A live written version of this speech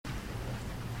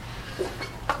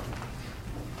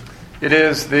It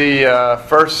is the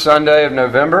first Sunday of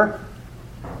November,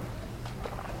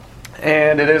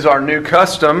 and it is our new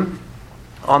custom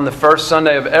on the first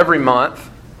Sunday of every month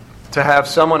to have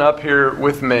someone up here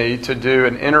with me to do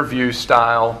an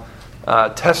interview-style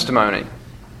testimony.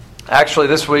 Actually,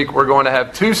 this week we're going to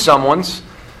have two someones,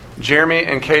 Jeremy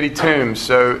and Katie Toombs.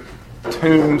 So,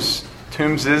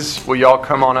 Toomses, will y'all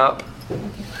come on up?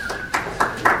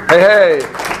 Hey!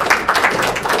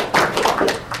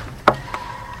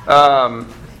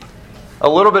 A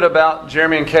little bit about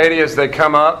Jeremy and Katie as they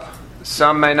come up.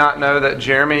 Some may not know that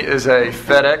Jeremy is a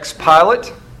FedEx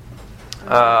pilot.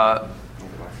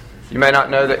 You may not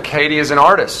know that Katie is an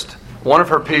artist. One of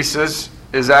her pieces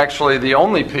is actually the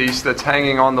only piece that's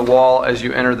hanging on the wall as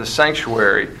you enter the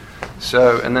sanctuary.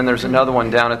 And then there's another one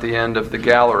down at the end of the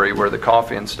gallery where the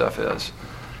coffee and stuff is.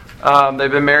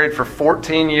 They've been married for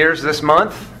 14 years this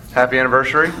month. Happy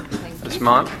anniversary this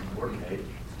month.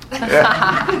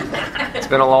 Yeah. It's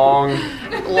been a long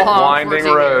winding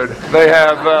road. They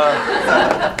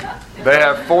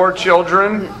have 4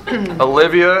 children,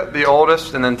 Olivia, the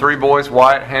oldest, and then 3 boys,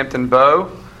 Wyatt, Hampton,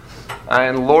 Bo.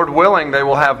 And Lord willing, they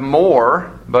will have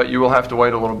more, but you will have to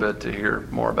wait a little bit to hear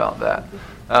more about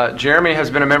that. Jeremy has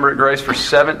been a member at Grace for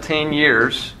 17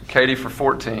 years, Katie for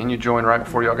 14. You joined right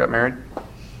before y'all got married.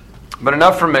 But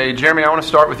enough from me. Jeremy, I want to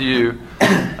start with you.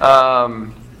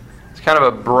 It's kind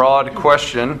of a broad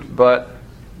question, but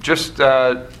just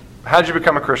how did you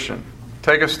become a Christian?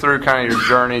 Take us through kind of your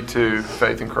journey to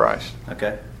faith in Christ.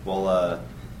 Okay. Well,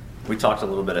 we talked a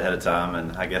little bit ahead of time,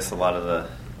 and I guess a lot of the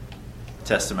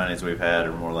testimonies we've had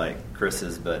are more like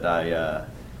Chris's. But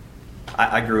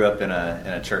I grew up in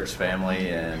a church family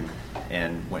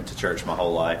and went to church my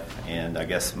whole life, and I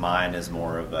guess mine is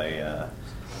more of a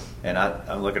and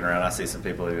I'm looking around, I see some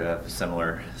people who have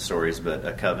similar stories, but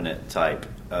a covenant type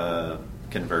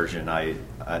conversion. I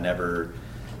never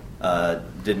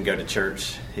didn't go to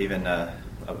church. Even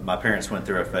my parents went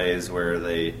through a phase where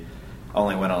they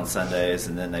only went on Sundays,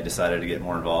 and then they decided to get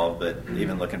more involved. But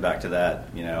even looking back to that,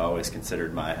 I always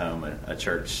considered my home a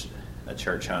church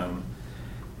home,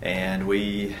 and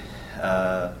we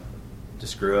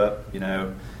just grew up.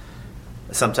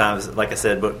 Sometimes, like I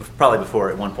said, but probably before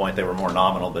at one point they were more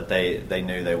nominal, but they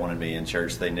knew they wanted me in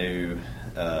church. They knew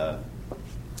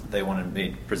they wanted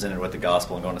me presented with the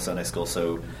gospel and going to Sunday school.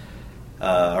 So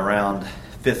around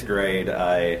 5th grade,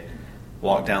 I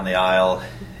walked down the aisle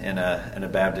in a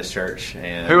Baptist church.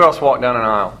 And who else walked down an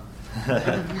aisle?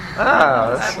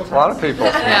 That's a lot of people.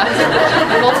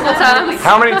 Yeah. Multiple times.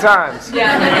 How many times?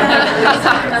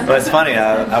 Yeah. But it's funny,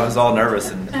 I was all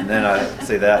nervous, and then I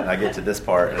see that, and I get to this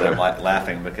part, and I'm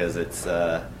laughing because it's,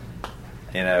 it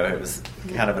was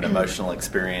kind of an emotional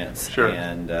experience. Sure.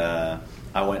 And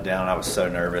I went down, I was so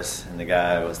nervous, and the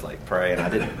guy was like praying.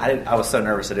 I was so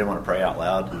nervous I didn't want to pray out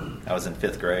loud. I was in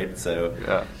 5th grade, so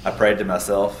yeah. I prayed to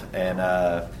myself, and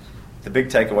the big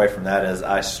takeaway from that is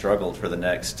I struggled for the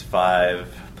next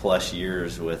 5+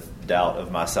 years with doubt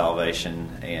of my salvation,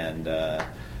 and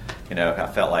I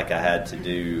felt like I had to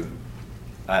do.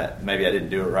 Maybe I didn't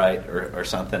do it right or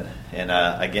something. And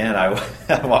again, I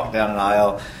walked down an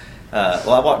aisle. I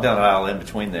walked down an aisle in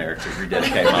between there to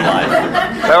rededicate my life.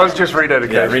 That was just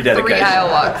rededication. Yeah, rededication. 3 aisle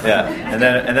walks. Yeah, and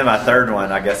then my third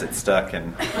one, I guess it stuck,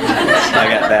 and I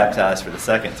got baptized for the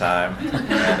second time.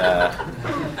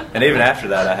 And even after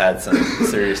that, I had some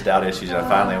serious doubt issues. And I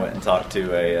finally went and talked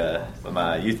to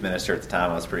my youth minister at the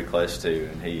time I was pretty close to,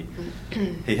 and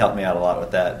he helped me out a lot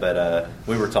with that. But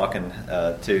we were talking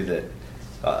too that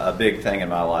a big thing in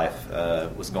my life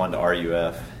was going to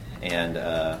RUF, and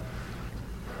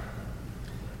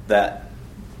that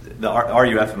the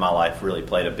RUF in my life really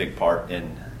played a big part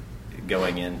in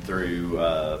going in through.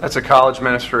 That's a college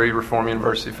ministry, Reformed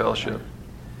University Fellowship.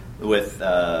 With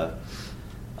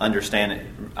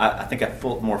understanding, I think I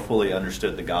more fully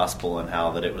understood the gospel and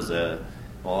how that it was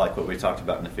like what we talked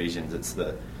about in Ephesians. It's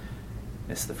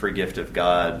the free gift of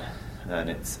God, and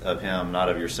it's of Him, not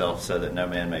of yourself, so that no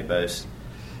man may boast.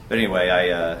 But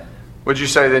anyway, would you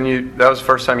say then that was the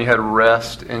first time you had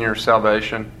rest in your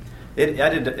salvation? It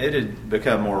had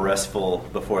become more restful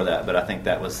before that, but I think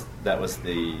that was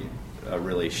the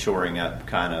really shoring up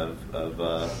kind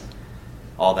of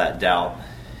all that doubt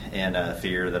and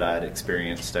fear that I had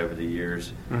experienced over the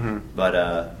years. Mm-hmm. But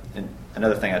and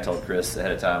another thing I told Chris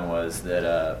ahead of time was that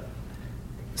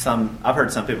I've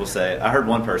heard some people say, I heard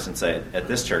one person say it at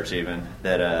this church even,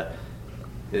 that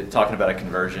talking about a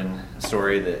conversion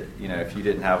story, that if you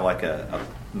didn't have like a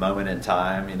moment in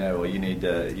time, you need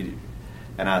to.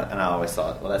 And I always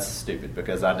thought, well, that's stupid,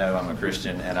 because I know I'm a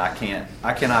Christian, and I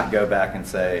cannot go back and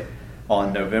say,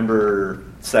 on November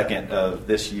 2nd of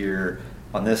this year,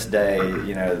 on this day,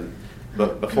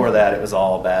 but before that it was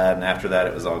all bad, and after that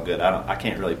it was all good. I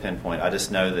can't really pinpoint. I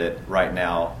just know that right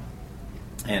now,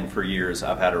 and for years,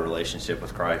 I've had a relationship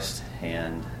with Christ,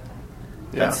 and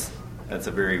that's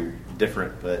a very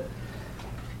different, but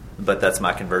that's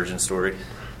my conversion story.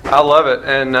 I love it,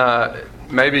 and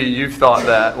maybe you've thought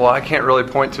that, well, I can't really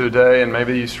point to a day, and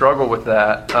maybe you struggle with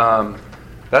that.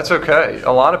 That's okay.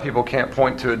 A lot of people can't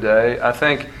point to a day. I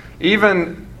think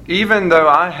even though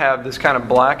I have this kind of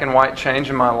black and white change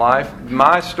in my life,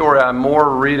 my story, I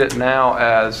more read it now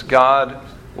as God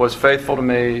was faithful to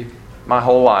me my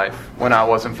whole life when I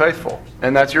wasn't faithful.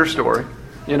 And that's your story,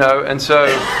 and so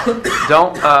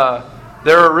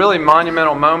there are really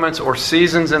monumental moments or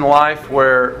seasons in life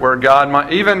where God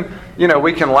might, even,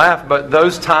 we can laugh, but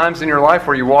those times in your life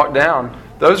where you walk down,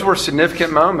 those were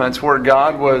significant moments where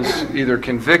God was either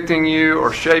convicting you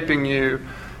or shaping you.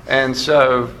 And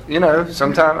so,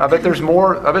 sometimes, I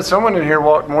bet someone in here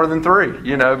walked more than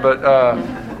 3, but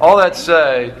all that to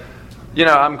say,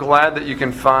 I'm glad that you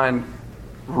can find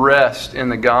rest in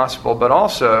the gospel, but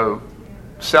also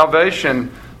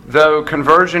salvation, though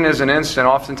conversion is an instant,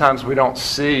 oftentimes we don't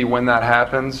see when that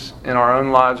happens in our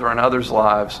own lives or in others'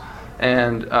 lives,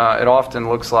 and it often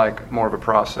looks like more of a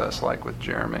process, like with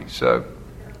Jeremy. So,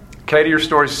 Katie, your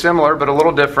story's similar, but a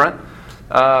little different.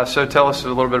 So tell us a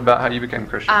little bit about how you became a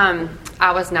Christian.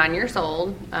 I was 9 years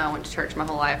old. I went to church my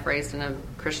whole life, raised in a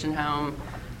Christian home.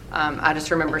 I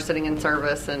just remember sitting in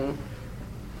service and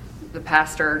the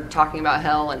pastor talking about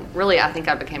hell, and really I think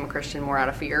I became a Christian more out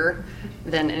of fear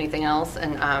than anything else,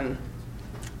 and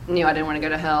knew I didn't want to go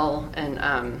to hell, and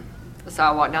so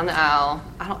I walked down the aisle.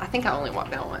 I think I only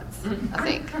walked down once, I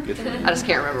think. I just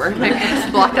can't remember. Maybe it's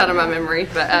blocked out of my memory,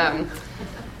 but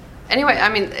anyway, I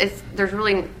mean, there's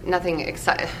really nothing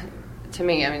exciting to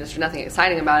me. I mean, there's nothing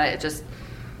exciting about it.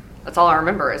 That's all I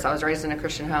remember is I was raised in a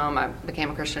Christian home. I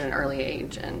became a Christian at an early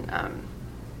age. And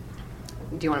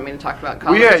do you want me to talk about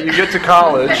college? Well, yeah, you get to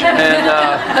college,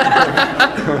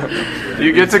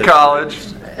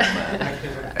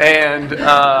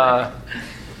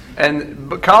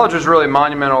 but college was really a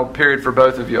monumental period for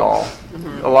both of y'all.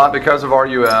 Mm-hmm. A lot because of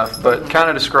RUF, but kind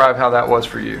of describe how that was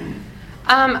for you.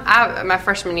 My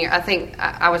freshman year, I think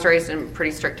I was raised in a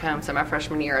pretty strict home, so my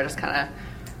freshman year I just kind of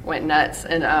went nuts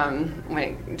and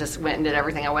went and did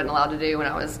everything I wasn't allowed to do when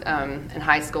I was in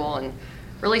high school, and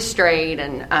really strayed.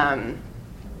 And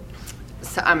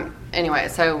so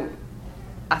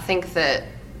I think that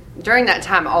during that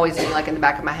time I always knew, like, in the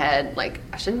back of my head, like,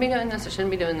 I shouldn't be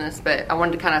doing this, but I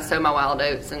wanted to kind of sow my wild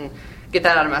oats and get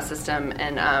that out of my system.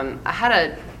 And I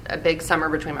had a big summer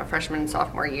between my freshman and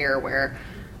sophomore year where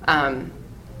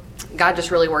God just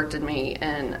really worked in me,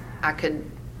 and I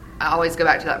always go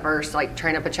back to that verse, like,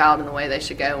 train up a child in the way they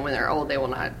should go, and when they're old they will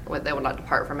not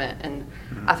depart from it. And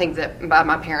I think that by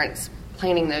my parents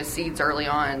planting those seeds early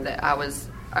on, that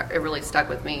it really stuck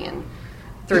with me, and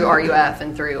through RUF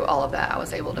and through all of that I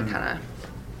was able to kind of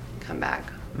come back.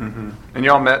 Mm-hmm. And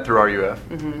y'all met through RUF?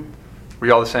 Mm-hmm. Were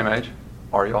y'all the same age?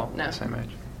 Are y'all No. the same age?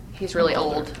 He's really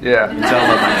old. Yeah. You tell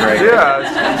them I'm great. Yeah, I was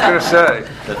going to say.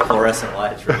 The fluorescent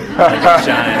lights really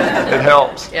shine. It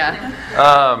helps. Yeah.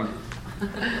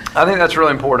 I think that's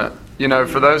really important.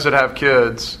 For those that have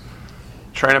kids,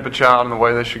 train up a child in the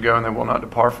way they should go and they will not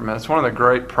depart from it. It's one of the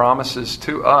great promises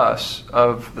to us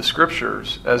of the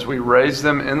Scriptures as we raise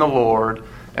them in the Lord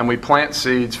and we plant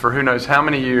seeds for who knows how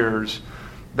many years.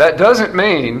 That doesn't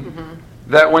mean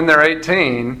that when they're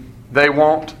 18, they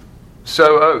won't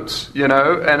sow oats, And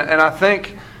I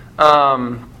think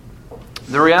the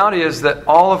reality is that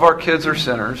all of our kids are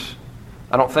sinners.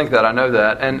 I don't think that. I know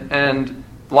that. And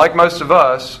like most of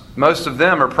us, most of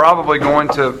them are probably going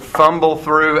to fumble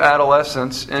through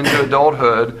adolescence into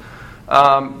adulthood.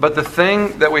 But the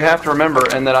thing that we have to remember,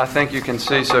 and that I think you can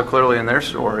see so clearly in their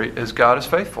story, is God is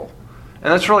faithful.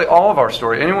 And that's really all of our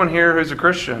story. Anyone here who's a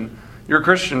Christian, you're a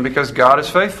Christian because God is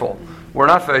faithful. We're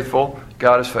not faithful.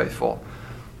 God is faithful.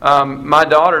 My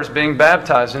daughter's being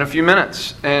baptized in a few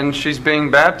minutes, and she's being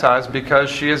baptized because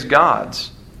she is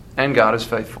God's, and God is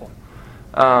faithful.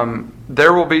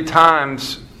 There will be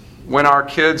times when our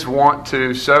kids want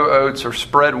to sow oats or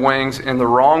spread wings in the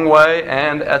wrong way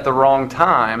and at the wrong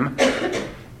time,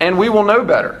 and we will know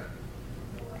better.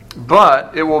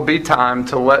 But it will be time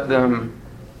to let them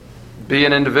be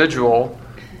an individual,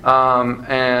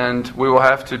 and we will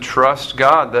have to trust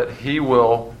God that He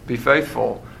will be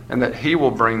faithful and that He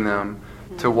will bring them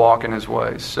to walk in His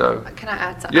ways. So, can I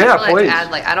add something? Yeah, please.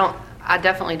 please. I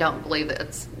definitely don't believe that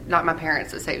it's not my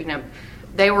parents that say,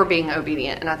 they were being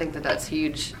obedient, and I think that that's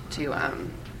huge to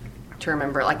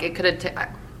remember. Like, it could have.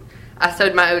 I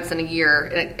sowed my oats in a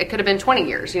year. And it could have been 20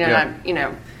 years,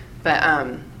 but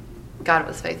God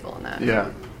was faithful in that.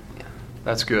 Yeah.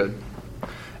 That's good.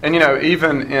 And,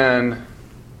 even in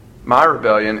my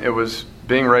rebellion, it was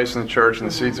being raised in the church and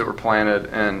the seeds that were planted,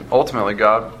 and ultimately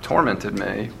God tormented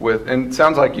me with, and it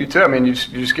sounds like you too. I mean, you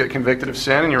just get convicted of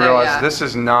sin and you realize this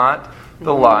is not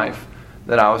the life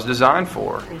that I was designed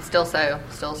for. And still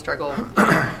struggle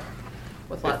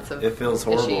with lots of It feels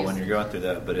horrible issues. when you're going through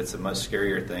that, but it's a much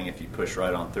scarier thing if you push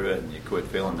right on through it and you quit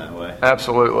feeling that way.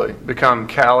 Absolutely. Become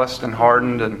calloused and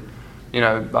hardened, and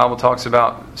the Bible talks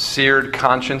about seared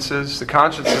consciences. The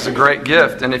conscience is a great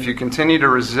gift, and if you continue to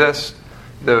resist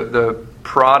the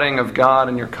prodding of God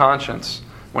in your conscience,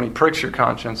 when He pricks your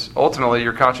conscience, ultimately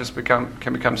your conscience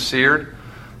can become seared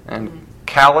and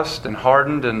calloused and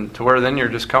hardened, and to where then you're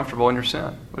just comfortable in your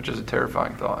sin, which is a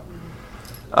terrifying thought.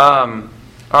 All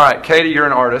right, Katie, you're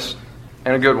an artist,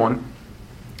 and a good one.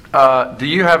 Do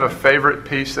you have a favorite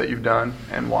piece that you've done,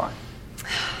 and why?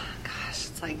 Gosh,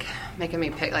 it's like making me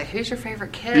pick, like, who's your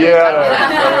favorite kid?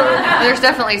 Yeah. There's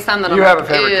definitely some that You I'm have like,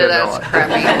 a favorite ew, kid, that's don't I?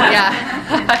 crappy.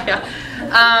 Yeah.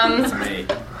 It's me.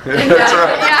 That's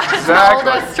right. Yeah, Exactly.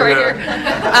 the oldest right here.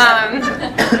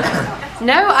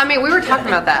 No, I mean, we were talking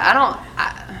about that.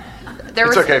 There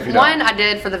It's was okay if you one don't. I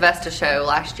did for the Vesta show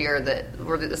last year that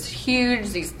were this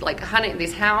huge, these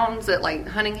hounds that like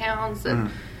hunting hounds.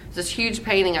 That this huge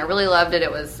painting. I really loved it.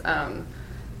 It was I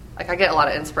get a lot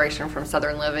of inspiration from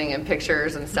Southern Living and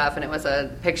pictures and stuff, and it was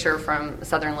a picture from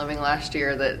Southern Living last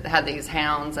year that had these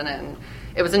hounds in it. And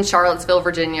it was in Charlottesville,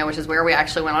 Virginia, which is where we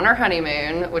actually went on our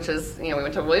honeymoon, which is, we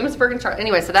went to Williamsburg and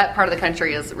Anyway, so that part of the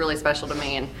country is really special to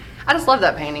me, and I just love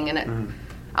that painting, and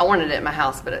I wanted it in my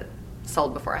house, but it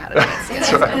sold before I had a chance to get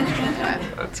That's it. right. Anyway,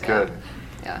 That's good.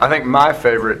 Yeah. I think my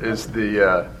favorite is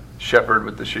the shepherd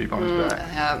with the sheep on his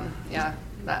back. Yeah.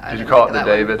 Did you call it the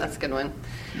David? That's a good one.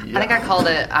 Yeah. I think I called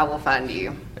it I Will Find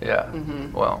You. Yeah.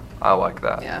 Well, I like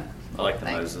that. Yeah. I like the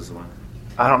Thanks. Moses one.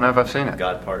 I don't know if I've seen it.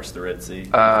 God parts the Red Sea.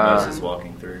 Moses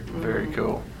walking through. Very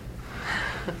cool.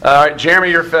 All right,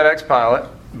 Jeremy, you're a FedEx pilot,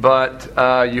 but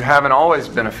you haven't always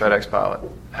been a FedEx pilot.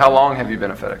 How long have you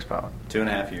been a FedEx pilot?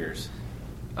 2.5 years.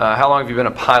 How long have you been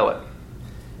a pilot?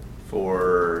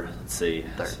 For, let's see,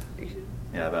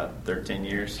 about 13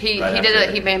 years. He Right did after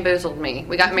it. He bamboozled me.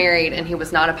 We got married, and he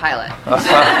was not a pilot.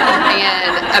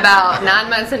 And about 9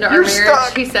 months into our You're marriage,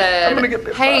 stuck. he said, I'm gonna get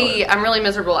a "Hey, I'm really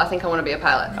miserable. I think I want to be a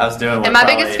pilot." I was doing what And my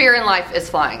probably- biggest fear in life is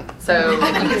flying. So you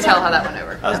can tell how that went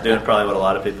over. I was doing probably what a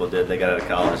lot of people did. They got out of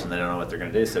college and they don't know what they're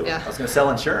going to do. So Yeah. I was going to sell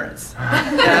insurance.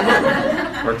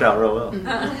 Yeah. Worked out real well.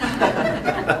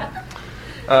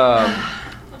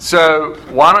 So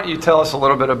why don't you tell us a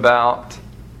little bit about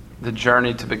the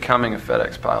journey to becoming a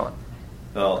FedEx pilot?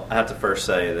 Well, I have to first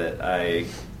say that I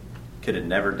could have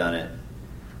never done it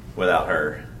without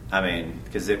her. I mean,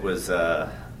 because it was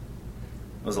a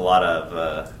lot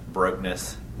of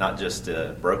brokenness, not just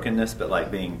brokenness, but like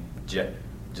being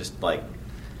just like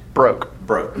Broke.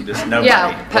 just no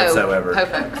money whatsoever.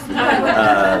 folks.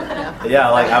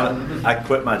 I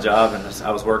quit my job and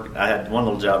I was working. I had one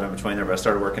little job in between there, but I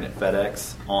started working at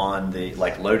FedEx on the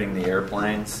loading the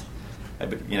airplanes.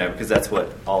 Because that's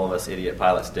what all of us idiot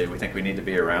pilots do. We think we need to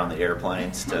be around the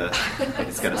airplanes to think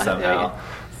it's going to somehow.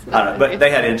 I don't know, but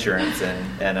they had insurance,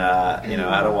 and I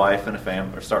had a wife and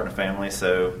starting a family,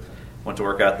 so went to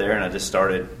work out there, and I just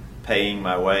started paying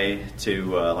my way to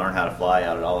learn how to fly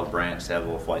out at Olive Branch to have a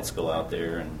little flight school out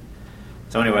there. And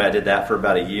so anyway, I did that for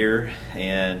about a year,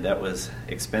 and that was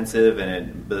expensive.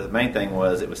 But the main thing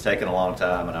was it was taking a long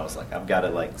time, and I was like, I've got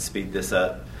to speed this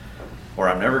up, or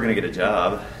I'm never going to get a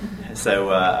job.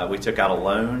 So we took out a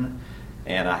loan,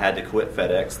 and I had to quit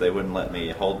FedEx. They wouldn't let me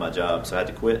hold my job, so I had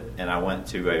to quit. And I went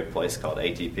to a place called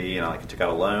ATP, and I took out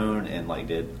a loan and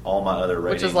did all my other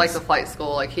ratings. Which is like the flight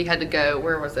school. He had to go.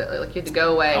 Where was it? He had to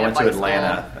go away. I went to flight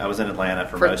Atlanta. school. I was in Atlanta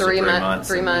for most 3 of 3 months. months.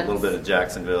 3 and months. A little bit of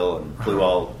Jacksonville, and flew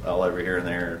all over here and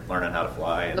there, learning how to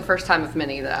fly. And The first time of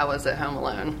many that I was at home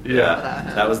alone.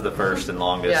 yeah, that was the first and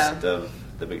longest at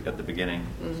the beginning.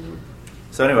 Mm-hmm.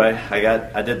 So anyway,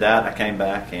 I did that. I came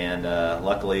back, and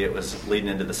luckily it was leading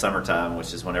into the summertime,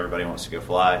 which is when everybody wants to go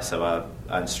fly. So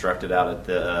I instructed out at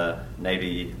the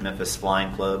Navy Memphis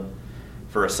Flying Club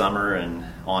for a summer and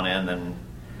on in. And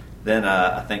then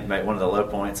I think one of the low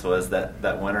points was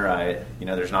that winter.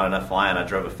 There's not enough flying. I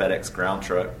drove a FedEx ground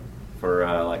truck for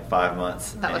 5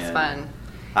 months. That was fun.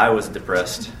 I was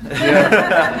depressed.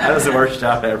 That was the worst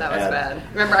job I ever That was had. bad.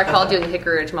 Remember, I called you in the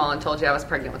Hickory Ridge Mall and told you I was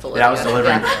pregnant with Olivia. Yeah, I was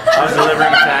delivering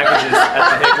packages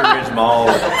at the Hickory Ridge Mall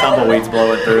with tumbleweeds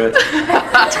blowing through it.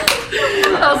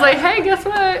 I was like, hey, guess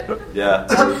what? Yeah.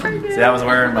 See, I was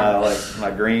wearing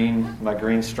my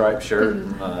green striped shirt.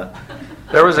 And,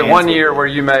 There was one pants. year where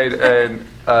you made a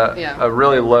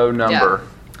really low number.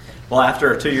 Well,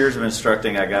 after 2 years of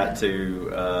instructing, I got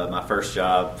to my first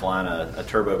job flying a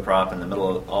turboprop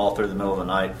all through the middle of the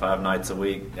night, 5 nights a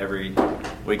week, every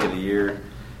week of the year,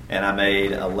 and I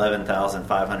made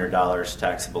 $11,500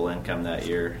 taxable income that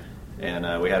year.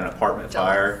 And we had an apartment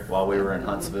fire while we were in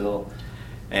Huntsville,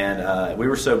 and we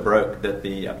were so broke that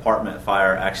the apartment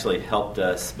fire actually helped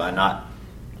us by not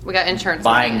We got insurance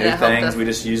buying money, new and it helped things. us. We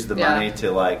just used the money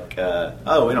to we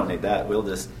don't need that. We'll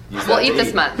just use that. We'll to eat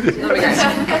this month. It'll be great.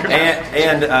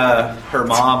 And her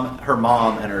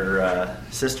mom and her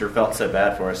sister felt so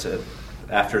bad for us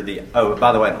after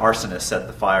by the way, an arsonist set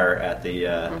the fire at the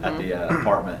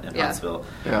apartment in Huntsville.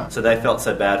 Yeah. So they felt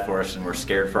so bad for us and were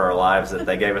scared for our lives that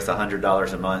they gave us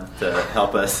 $100 a month to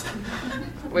help us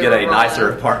get a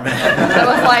nicer apartment. That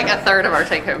was like a third of our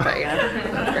take-home pay.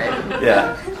 That's great.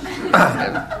 Yeah.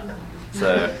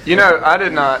 So I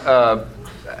did not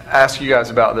ask you guys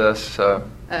about this, so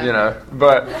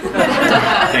but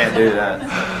can't do that.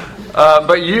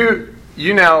 but you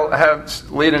now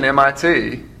lead an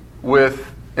MIT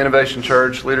with Innovation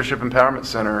Church Leadership Empowerment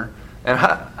Center, and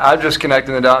I'm just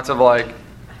connecting the dots of one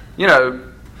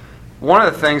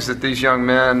of the things that these young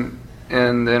men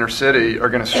in the inner city are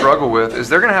going to struggle with is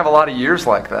they're going to have a lot of years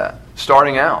like that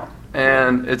starting out,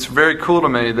 and it's very cool to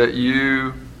me that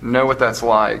you know what that's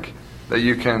like, that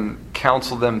you can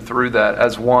counsel them through that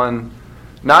as one,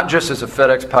 not just as a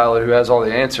FedEx pilot who has all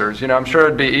the answers. I'm sure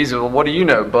it'd be easy. Well, what do you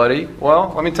know, buddy?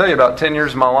 Well, let me tell you about 10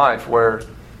 years of my life where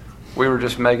we were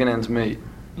just making ends meet,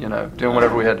 doing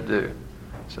whatever we had to do.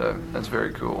 So that's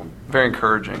very cool, very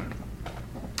encouraging.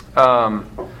 How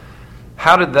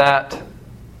did that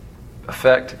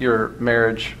affect your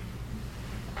marriage?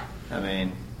 I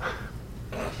mean,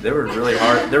 there were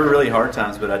really hard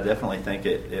times, but I definitely think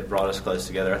it brought us close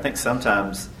together. I think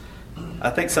sometimes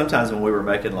when we were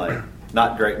making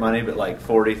not great money, but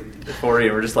 40, and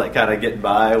we're just kind of getting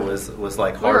by was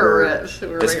harder. We were rich. We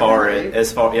were as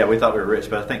far we thought we were rich,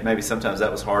 but I think maybe sometimes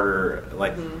that was harder,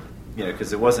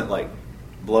 because it wasn't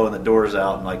blowing the doors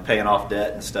out and paying off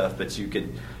debt and stuff, but you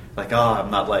could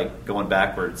I'm not going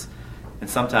backwards, and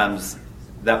sometimes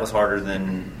that was harder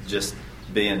than just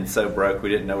being so broke we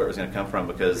didn't know where it was going to come from,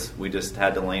 because we just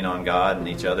had to lean on God and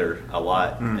each other a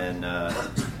lot. And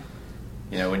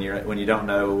when you don't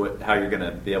know how you're going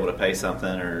to be able to pay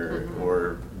something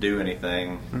or do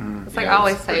anything, it's I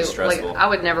always say, I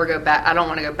would never go back. I don't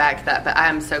want to go back to that, but I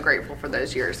am so grateful for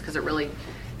those years because it really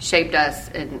shaped us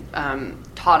and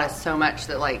taught us so much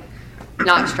that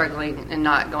not struggling and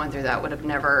not going through that would have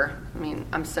never.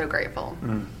 I'm so grateful.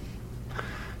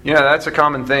 That's a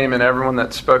common theme in everyone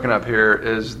that's spoken up here,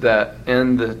 is that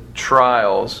in the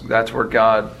trials, that's where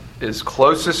God is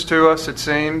closest to us, it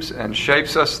seems, and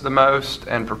shapes us the most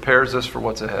and prepares us for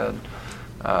what's ahead.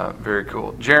 Very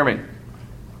cool. Jeremy,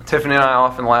 Tiffany and I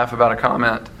often laugh about a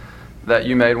comment that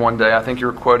you made one day. I think you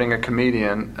were quoting a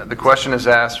comedian. The question is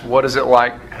asked, what is it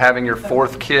like having your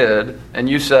 4th kid? And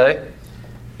you say?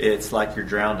 It's like you're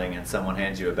drowning and someone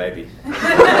hands you a baby. So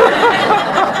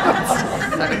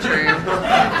true.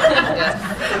 Yes.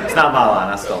 It's not my line.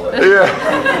 I stole it.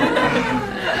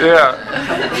 Yeah.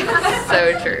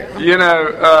 So true.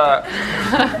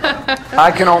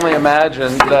 I can only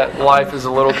imagine that life is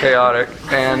a little chaotic,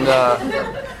 and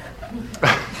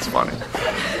it's funny.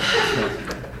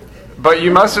 But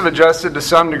you must have adjusted to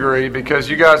some degree, because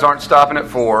you guys aren't stopping at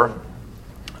 4.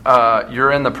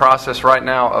 You're in the process right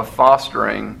now of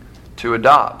fostering to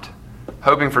adopt,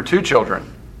 hoping for 2 children,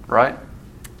 right?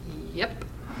 Yep.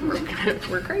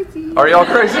 We're crazy. Are y'all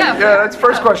crazy? Yeah. That's the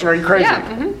first question. Are you crazy?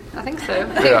 Yeah, I think so.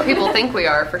 People think we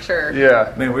are, for sure.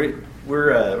 Yeah. I mean,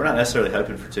 we're not necessarily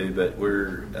hoping for 2, but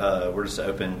we're just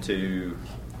open to.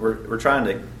 We're trying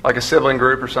to, like a sibling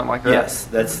group or something like that. Yes,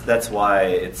 that's why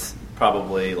it's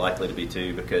probably likely to be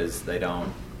 2, because they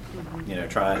don't.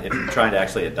 Trying to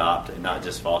actually adopt and not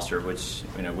just foster, which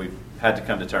we've had to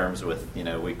come to terms with.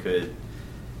 We could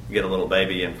get a little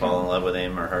baby and fall in love with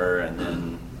him or her, and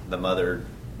then the mother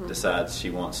decides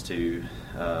she wants to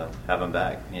have him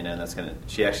back. And that's gonna.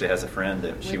 She actually has a friend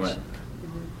that she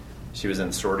was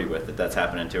in sorority with that's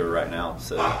happening to her right now.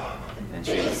 So, and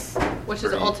which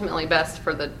is ultimately best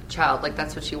for the child.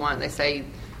 That's what you want. They say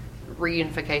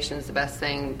reunification is the best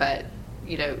thing, but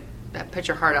put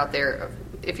your heart out there.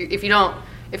 If you don't,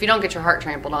 if you don't get your heart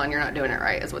trampled on, you're not doing it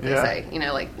right, is what they say. You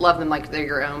know, like, love them like they're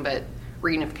your own, but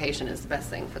reunification is the best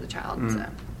thing for the child. So,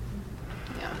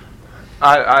 yeah.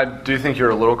 I do think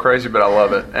you're a little crazy, but I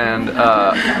love it. And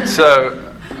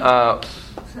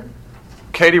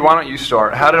Katie, why don't you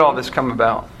start? How did all this come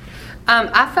about?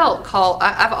 I felt called.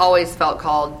 I've always felt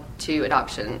called to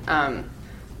adoption.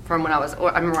 From when I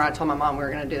remember when I told my mom we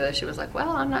were going to do this, she was like, "Well,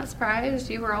 I'm not surprised.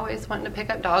 You were always wanting to pick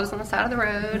up dogs on the side of the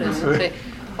road, and she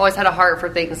always had a heart for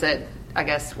things that I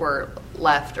guess were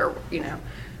left, or you know."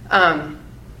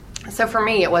 So for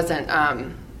me, it wasn't.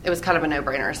 It was kind of a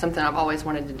no-brainer, something I've always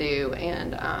wanted to do,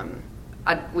 and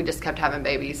we just kept having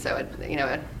babies, so I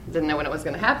didn't know when it was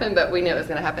going to happen, but we knew it was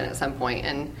going to happen at some point,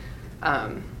 and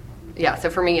so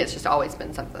for me, it's just always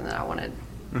been something that I wanted.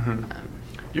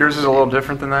 Yours is a little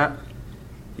different than that?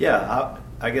 Yeah,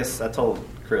 I guess I told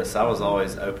Chris I was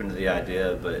always open to the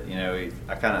idea, but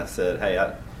I kind of said, hey,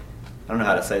 I don't know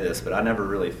how to say this, but I never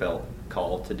really felt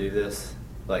called to do this.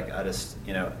 Like, I just,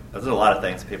 there's a lot of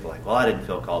things people are like, well, I didn't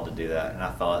feel called to do that, and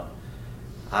I thought,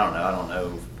 I don't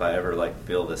know if I ever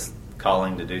feel this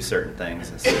calling to do certain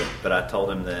things. But I told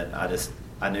him that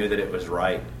I knew that it was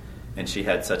right, and she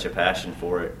had such a passion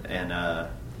for it, and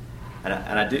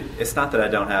I do. It's not that I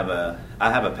don't have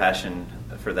I have a passion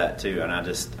for that too, and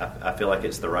I feel like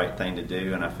it's the right thing to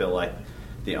do, and I feel like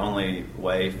the only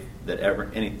way that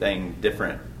anything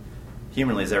different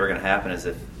humanly is ever going to happen is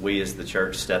if we as the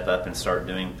church step up and start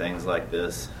doing things like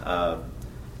this. I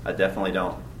definitely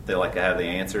don't feel like I have the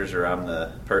answers or I'm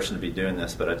the person to be doing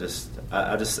this, but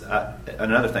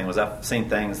another thing was I've seen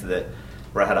things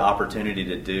where I had an opportunity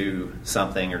to do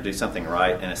something or do something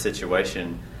right in a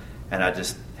situation, and I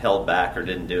just held back or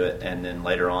didn't do it, and then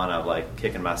later on I'm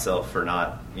kicking myself for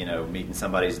not meeting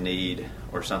somebody's need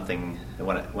or something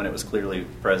when it was clearly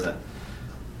present.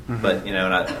 But and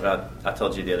I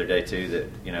told you the other day too that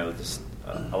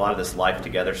a lot of this life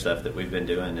together stuff that we've been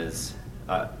doing is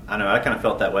I know I kind of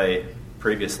felt that way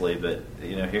previously, but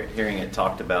hearing it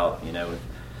talked about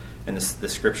in the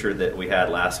scripture that we had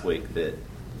last week that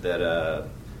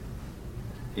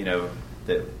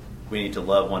we need to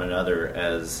love one another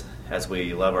as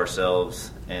we love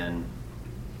ourselves and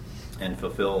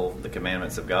fulfill the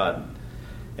commandments of God,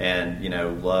 and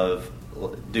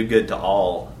do good to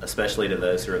all, especially to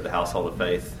those who are of the household of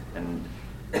faith. And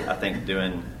I think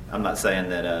I'm not saying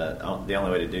that the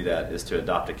only way to do that is to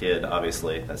adopt a kid.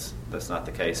 Obviously, that's not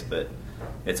the case, but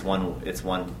it's one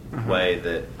way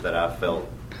that I felt.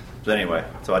 But anyway,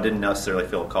 so I didn't necessarily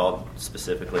feel called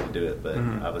specifically to do it, but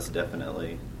I was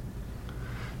definitely.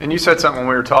 And you said something when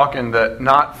we were talking that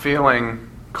not feeling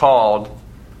called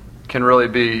can really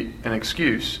be an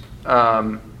excuse.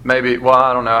 Maybe,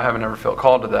 I don't know, I haven't ever felt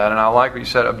called to that. And I like what you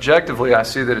said. Objectively, I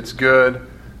see that it's good.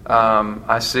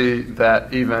 I see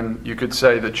that even you could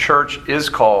say the church is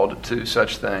called to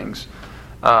such things.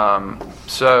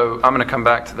 So I'm going to come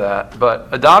back to that. But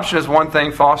adoption is one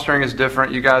thing. Fostering is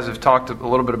different. You guys have talked a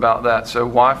little bit about that. So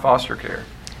why foster care?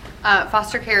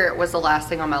 Foster care was the last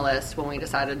thing on my list when we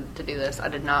decided to do this. I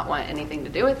did not want anything to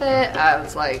do with it. I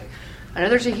was like, I know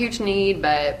there's a huge need,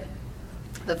 but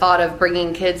the thought of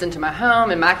bringing kids into my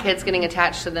home and my kids getting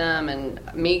attached to them and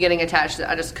me getting attached to them,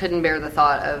 I just couldn't bear the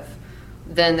thought of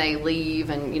then they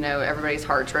leave and, everybody's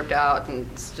heart's ripped out, and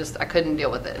it's just, I couldn't deal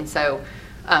with it. And so,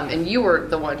 and you were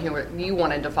the one you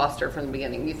wanted to foster from the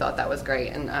beginning. You thought that was great,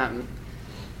 and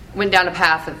went down a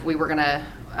path of we were going to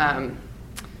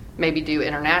maybe do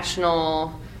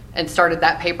international and started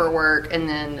that paperwork, and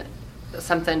then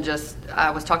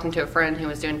I was talking to a friend who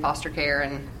was doing foster care,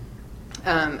 and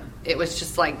it was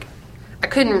just like I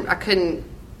couldn't.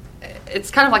 It's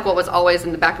kind of like what was always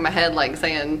in the back of my head, like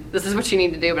saying this is what you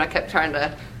need to do, but I kept trying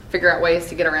to figure out ways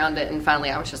to get around it, and finally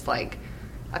I was just like,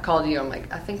 I called you. I'm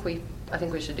like, I think we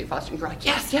should do fostering. You're like,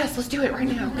 yes, let's do it right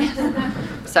now.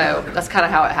 Yes. So that's kind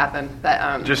of how it happened.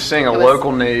 But just seeing a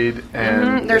local need,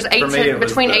 and there's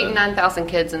between 8,000 and 9,000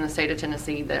 kids in the state of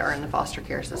Tennessee that are in the foster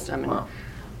care system, and wow.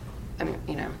 I mean,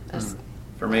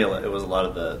 For me, it was a lot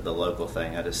of the local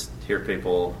thing. I just hear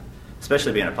people,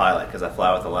 especially being a pilot, because I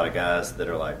fly with a lot of guys that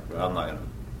are like, well,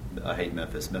 I hate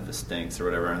Memphis. Memphis stinks or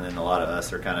whatever. And then a lot of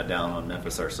us are kind of down on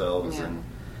Memphis ourselves. Yeah. And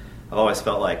I've always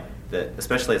felt like that,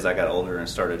 especially as I got older and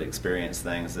started to experience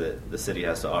things that the city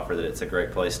has to offer, that it's a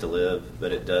great place to live,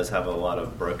 but it does have a lot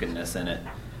of brokenness in it.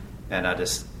 And I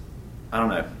don't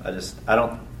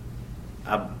know.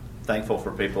 I'm thankful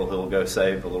for people who will go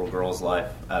save a little girl's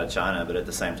life out of China, but at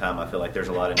the same time, I feel like there's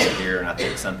a lot in here, and I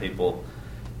think some people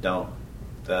don't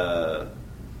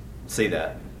see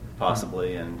that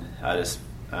possibly, and I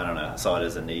don't know. I saw it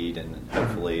as a need, and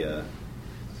hopefully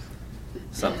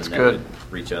something that would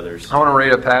reach others. I want to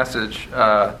read a passage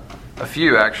a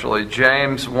few actually.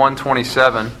 James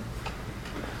 1:27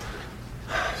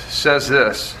 says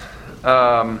this,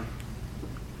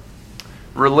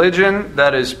 religion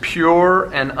that is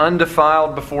pure and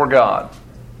undefiled before God.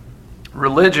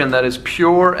 Religion that is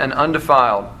pure and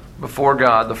undefiled before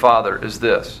God the Father is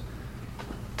this: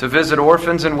 to visit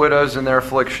orphans and widows in their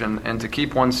affliction and to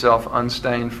keep oneself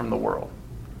unstained from the world.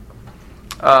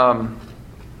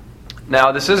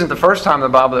 Now, this isn't the first time in the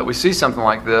Bible that we see something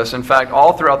like this. In fact,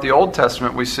 all throughout the Old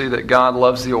Testament, we see that God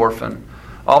loves the orphan,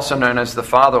 also known as the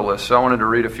fatherless. So I wanted to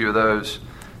read a few of those.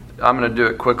 I'm going to do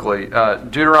it quickly.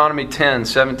 Deuteronomy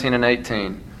 10:17 and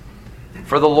 18.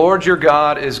 For the Lord your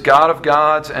God is God of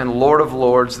gods and Lord of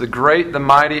lords, the great, the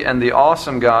mighty, and the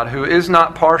awesome God, who is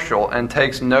not partial and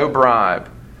takes no bribe.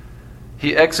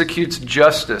 He executes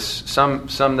justice.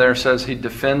 Some there says he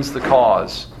defends the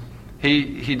cause.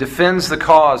 He defends the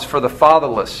cause for the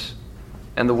fatherless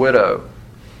and the widow,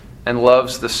 and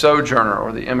loves the sojourner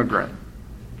or the immigrant,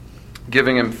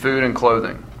 giving him food and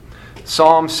clothing.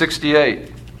 Psalm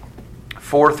 68,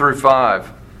 4 through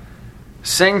 5.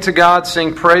 Sing to God,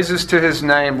 sing praises to His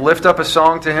name. Lift up a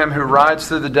song to Him who rides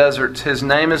through the deserts. His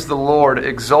name is the Lord.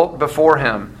 Exult before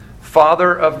Him.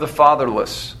 Father of the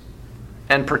fatherless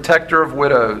and protector of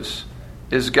widows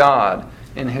is God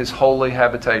in His holy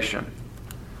habitation.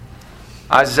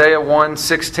 Isaiah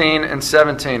 1:16 and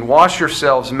 17. Wash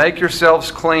yourselves, make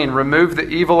yourselves clean, remove the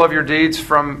evil of your deeds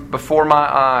from before my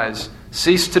eyes.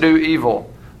 Cease to do evil,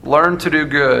 learn to do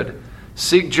good.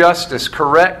 Seek justice,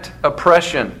 correct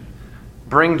oppression,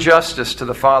 bring justice to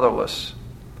the fatherless,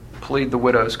 plead the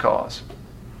widow's cause.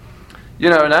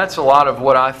 And that's a lot of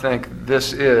what I think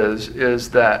this is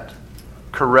that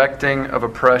correcting of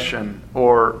oppression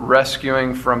or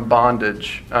rescuing from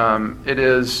bondage. It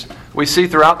is. We see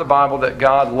throughout the Bible that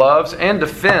God loves and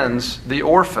defends the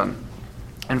orphan.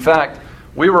 In fact,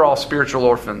 we were all spiritual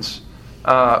orphans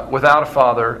without a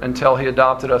father until He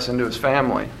adopted us into His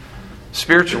family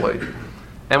spiritually.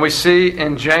 And we see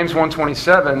in James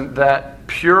 1:27 that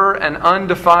pure and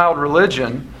undefiled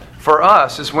religion for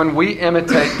us is when we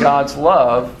imitate God's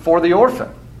love for the orphan.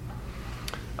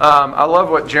 I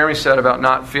love what Jeremy said about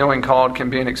not feeling called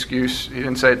can be an excuse. He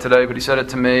didn't say it today, but he said it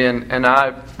to me, and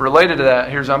I related to that.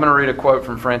 I'm going to read a quote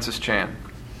from Francis Chan.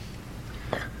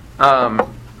 It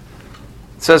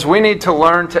says, we need to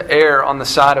learn to err on the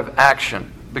side of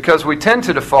action because we tend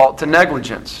to default to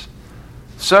negligence.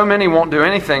 So many won't do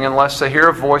anything unless they hear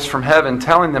a voice from heaven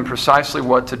telling them precisely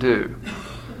what to do.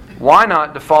 Why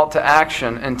not default to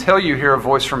action until you hear a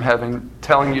voice from heaven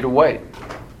telling you to wait?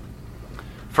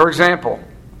 For example,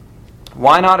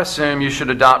 why not assume you should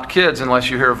adopt kids unless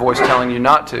you hear a voice telling you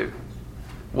not to?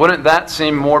 Wouldn't that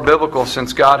seem more biblical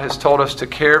since God has told us to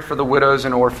care for the widows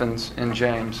and orphans in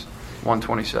James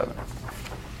 1:27?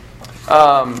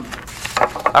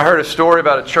 I heard a story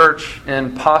about a church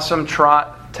in Possum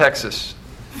Trot, Texas.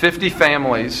 50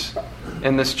 families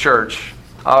in this church.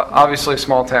 Obviously a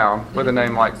small town with a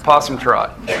name like Possum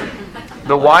Trot.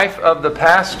 The wife of the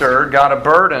pastor got a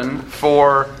burden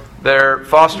for their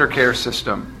foster care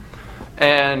system.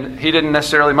 And he didn't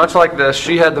necessarily, much like this,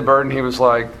 she had the burden. He was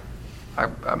like,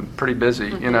 I'm pretty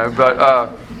busy, But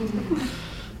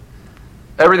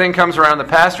everything comes around. The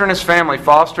pastor and his family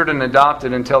fostered and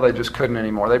adopted until they just couldn't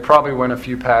anymore. They probably went a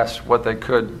few past what they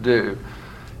could do.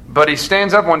 But he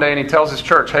stands up one day and he tells his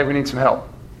church, hey, we need some help.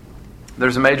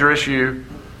 There's a major issue.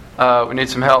 We need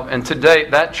some help. And to date,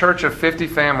 that church of 50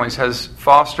 families has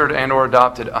fostered and or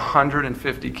adopted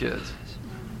 150 kids.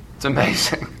 It's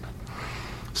amazing.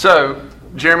 So,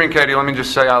 Jeremy and Katie, let me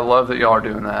just say I love that y'all are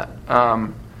doing that.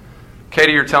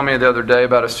 Katie, you were telling me the other day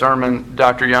about a sermon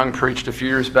Dr. Young preached a few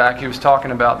years back. He was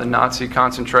talking about the Nazi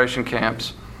concentration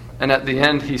camps. And at the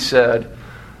end he said,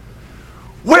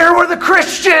 where were the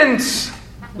Christians?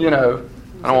 I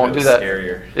don't want to do that.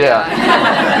 Scarier. Yeah.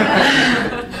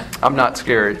 I'm not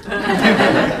scary.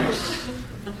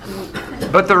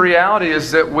 But the reality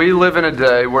is that we live in a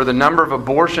day where the number of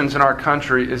abortions in our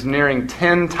country is nearing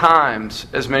 10 times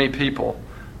as many people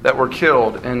that were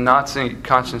killed in Nazi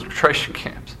concentration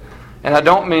camps. And I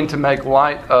don't mean to make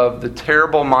light of the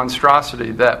terrible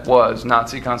monstrosity that was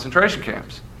Nazi concentration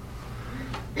camps.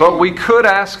 But we could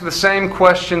ask the same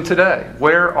question today.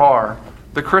 Where are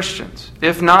the Christians?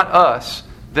 If not us,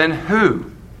 then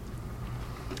who?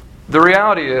 The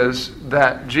reality is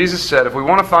that Jesus said if we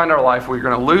want to find our life, we're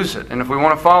going to lose it. And if we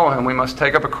want to follow Him, we must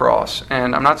take up a cross.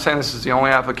 And I'm not saying this is the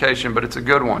only application, but it's a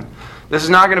good one. This is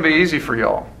not going to be easy for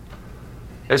y'all.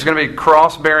 It's going to be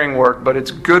cross-bearing work, but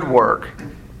it's good work.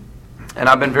 And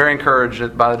I've been very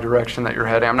encouraged by the direction that you're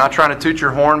heading. I'm not trying to toot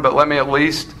your horn, but let me at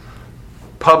least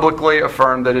publicly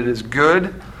affirm that it is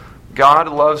good. God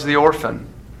loves the orphan.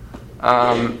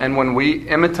 And when we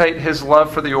imitate His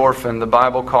love for the orphan, the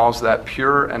Bible calls that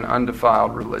pure and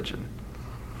undefiled religion.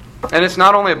 And it's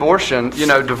not only abortion.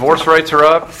 Divorce rates are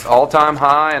up, all-time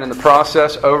high, and in the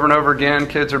process, over and over again,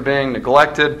 kids are being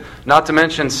neglected. Not to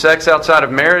mention sex outside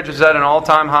of marriage is at an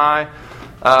all-time high.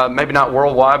 Maybe not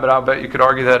worldwide, but I'll bet you could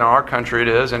argue that in our country it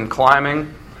is, and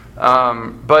climbing.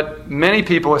 But many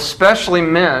people, especially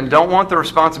men, don't want the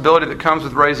responsibility that comes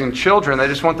with raising children. They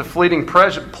just want the fleeting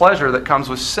pleasure that comes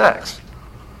with sex.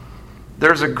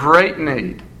 There's a great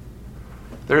need.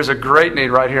 There's a great need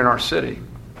right here in our city.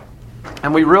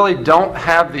 And we really don't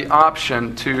have the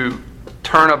option to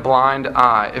turn a blind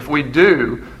eye. If we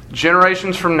do,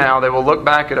 generations from now, they will look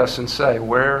back at us and say,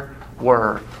 where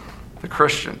were the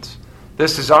Christians?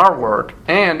 This is our work,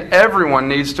 and everyone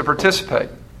needs to participate.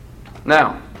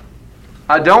 Now,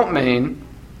 I don't mean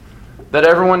that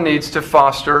everyone needs to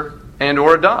foster and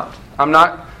or adopt.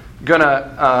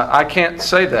 I can't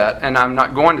say that, and I'm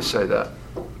not going to say that.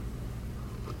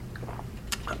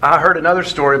 I heard another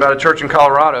story about a church in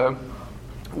Colorado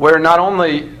where not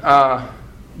only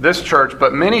this church,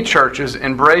 but many churches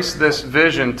embrace this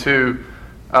vision to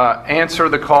answer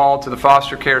the call to the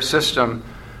foster care system,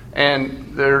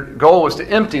 and their goal was to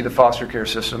empty the foster care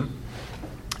system.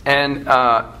 And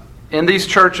in these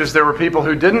churches, there were people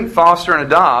who didn't foster and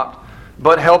adopt,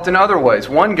 but helped in other ways.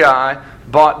 One guy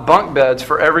bought bunk beds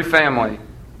for every family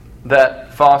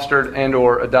that fostered and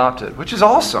or adopted, which is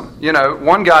awesome.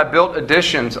 One guy built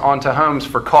additions onto homes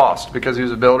for cost because he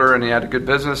was a builder and he had a good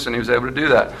business and he was able to do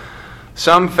that.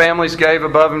 Some families gave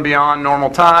above and beyond normal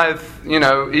tithe,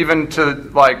 even to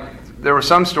there were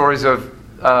some stories of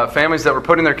families that were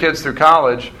putting their kids through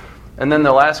college, and then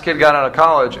the last kid got out of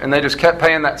college and they just kept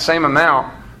paying that same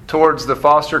amount towards the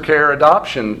foster care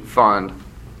adoption fund,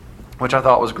 which I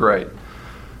thought was great.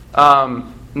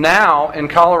 Now, in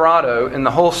Colorado, in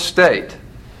the whole state,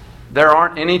 there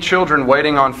aren't any children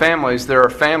waiting on families. There are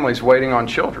families waiting on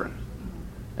children.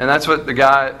 And that's what the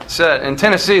guy said. In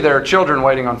Tennessee, there are children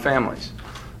waiting on families.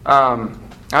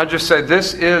 I'd just say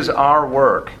this is our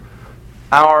work.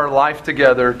 Our life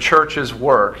together, church's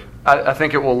work. I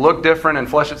think it will look different and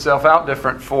flesh itself out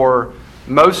different for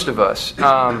most of us.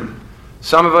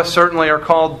 Some of us certainly are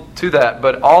called to that,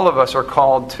 but all of us are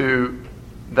called to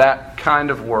that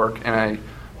kind of work in a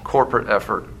corporate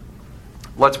effort.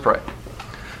 Let's pray.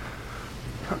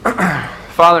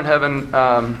 Father in heaven,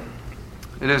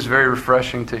 it is very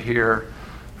refreshing to hear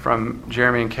from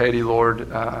Jeremy and Katie, Lord,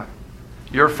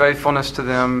 your faithfulness to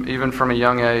them, even from a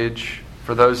young age.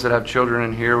 For those that have children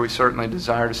in here, we certainly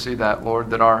desire to see that, Lord,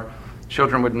 that our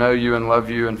children would know you and love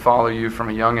you and follow you from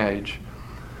a young age.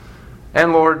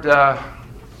 And Lord,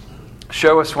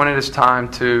 show us when it is time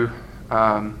to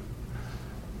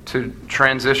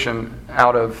transition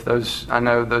out of those. I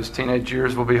know those teenage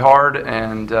years will be hard,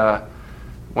 and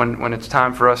when it's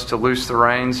time for us to loose the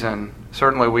reins, and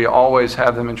certainly we always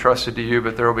have them entrusted to you,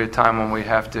 but there will be a time when we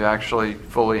have to actually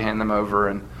fully hand them over.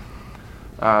 And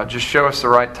just show us the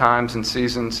right times and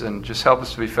seasons, and just help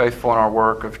us to be faithful in our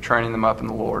work of training them up in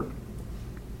the Lord.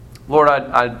 Lord,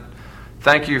 I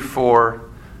thank you for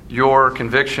your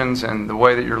convictions and the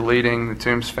way that you're leading the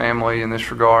Toombs family in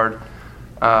this regard.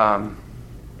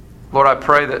 Lord, I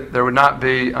pray that there would not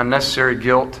be unnecessary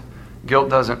guilt. Guilt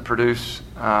doesn't produce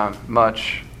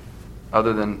much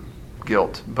other than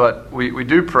guilt. But we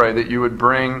do pray that you would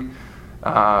bring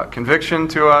conviction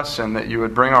to us, and that you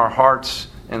would bring our hearts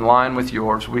in line with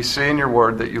yours. We see in your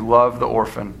word that you love the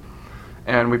orphan.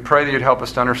 And we pray that you'd help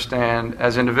us to understand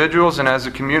as individuals and as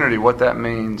a community what that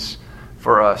means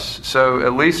for us. So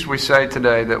at least we say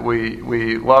today that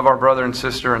we love our brother and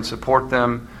sister and support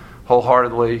them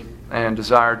wholeheartedly and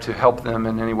desire to help them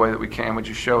in any way that we can. Would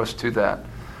you show us to that?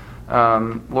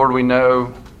 Lord, we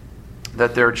know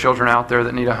that there are children out there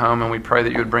that need a home, and we pray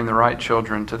that you would bring the right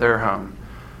children to their home.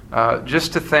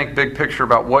 Just to think big picture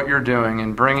about what you're doing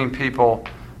in bringing people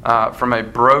from a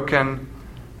broken,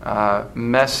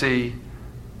 messy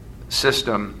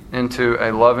system into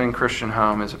a loving Christian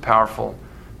home is a powerful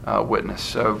witness.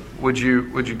 So would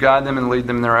you guide them and lead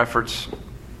them in their efforts?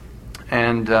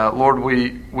 And Lord,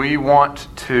 we want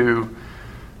to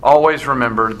always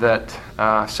remember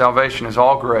that salvation is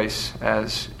all grace,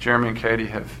 as Jeremy and Katie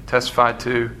have testified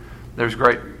to. There's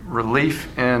great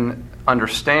relief in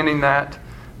understanding that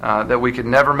we could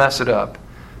never mess it up.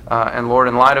 And Lord,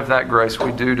 in light of that grace,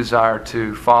 we do desire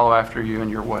to follow after you in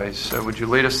your ways. So would you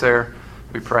lead us there?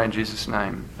 We pray in Jesus'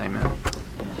 name. Amen.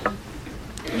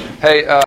 Hey.